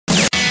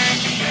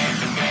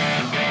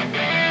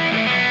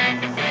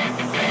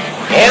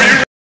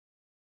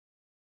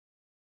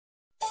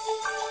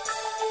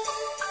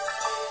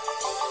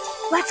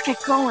Let's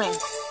get going.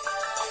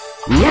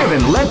 Live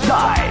and let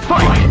die.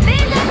 Fight!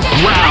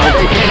 Wow,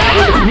 they came out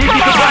with a sneaky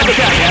surprise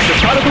attack at the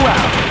start of the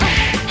round.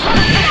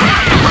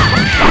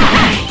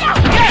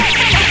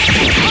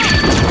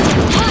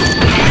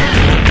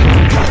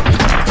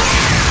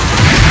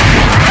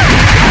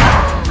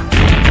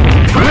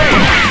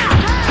 Great!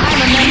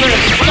 I'm a member of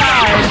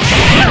Stars.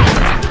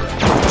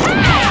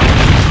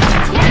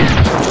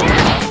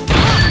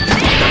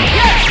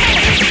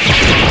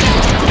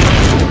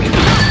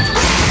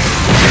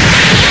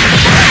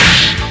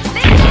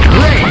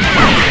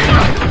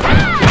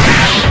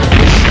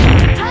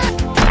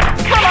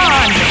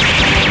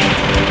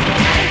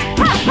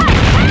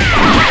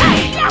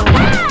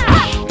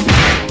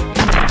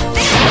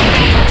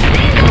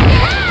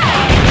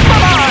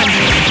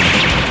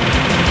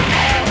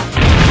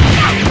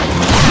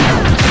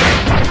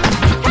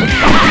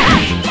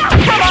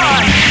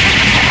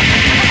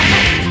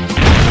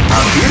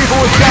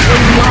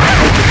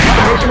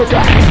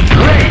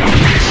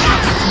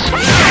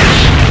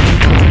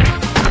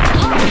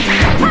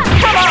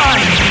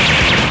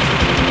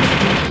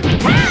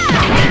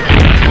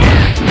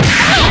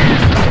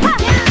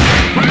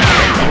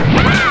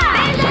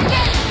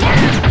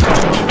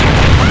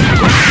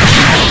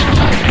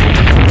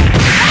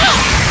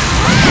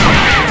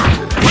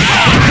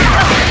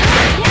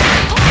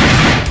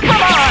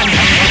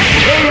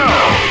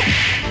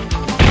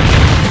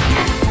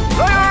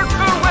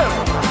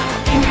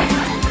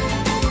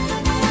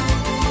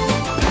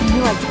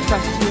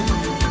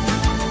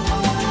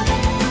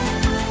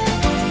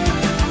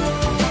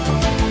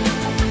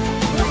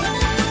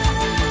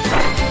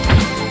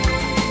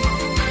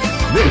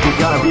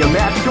 Gotta be a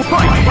match to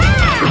fight!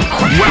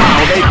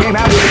 Wow, they came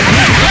out with a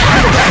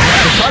at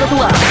the start of the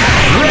round.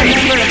 Great!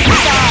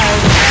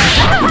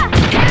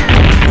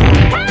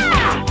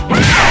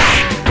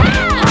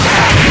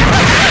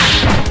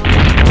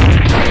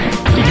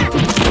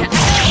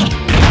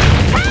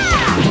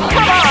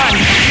 Come on!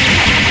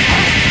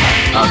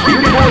 A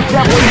beautiful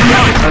step was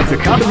beyond as a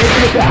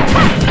combination attack.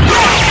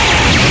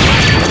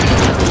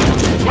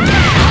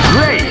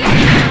 Great!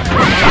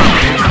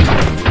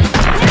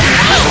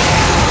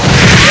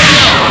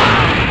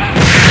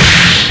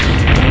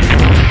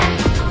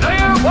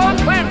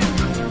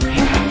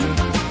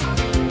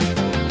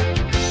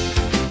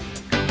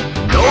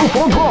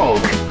 For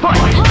broke!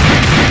 Fight!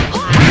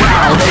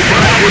 Wow, they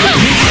came out with a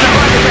huge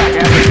surprise attack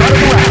at the start of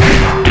the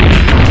round.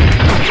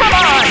 Come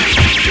on!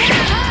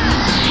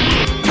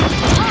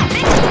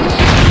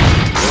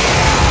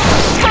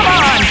 Come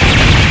on!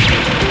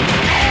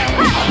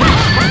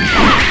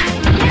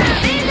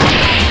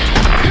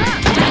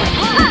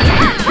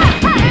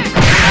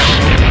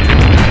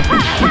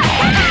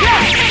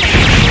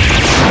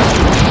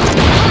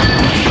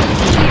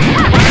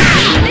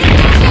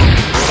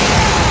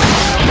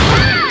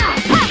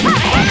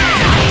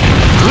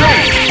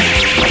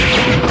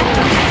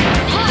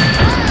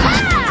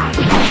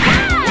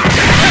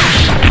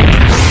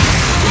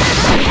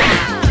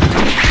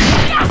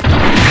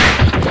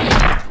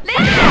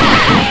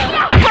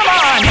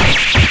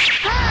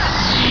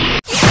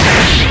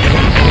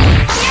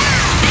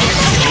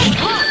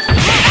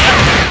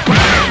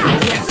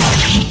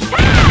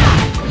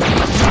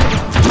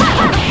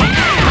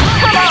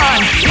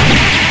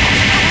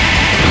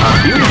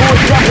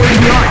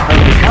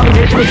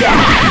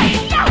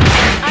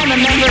 I'm a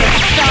member of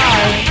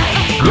Stars.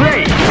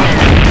 Great!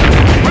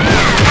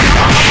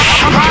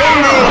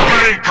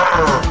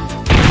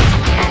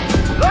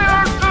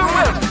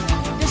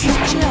 This is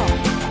Jill.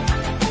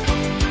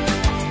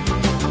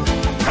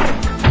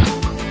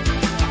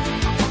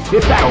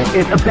 This battle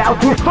is about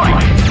to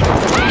fight!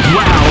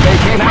 Wow, they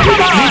came out with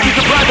a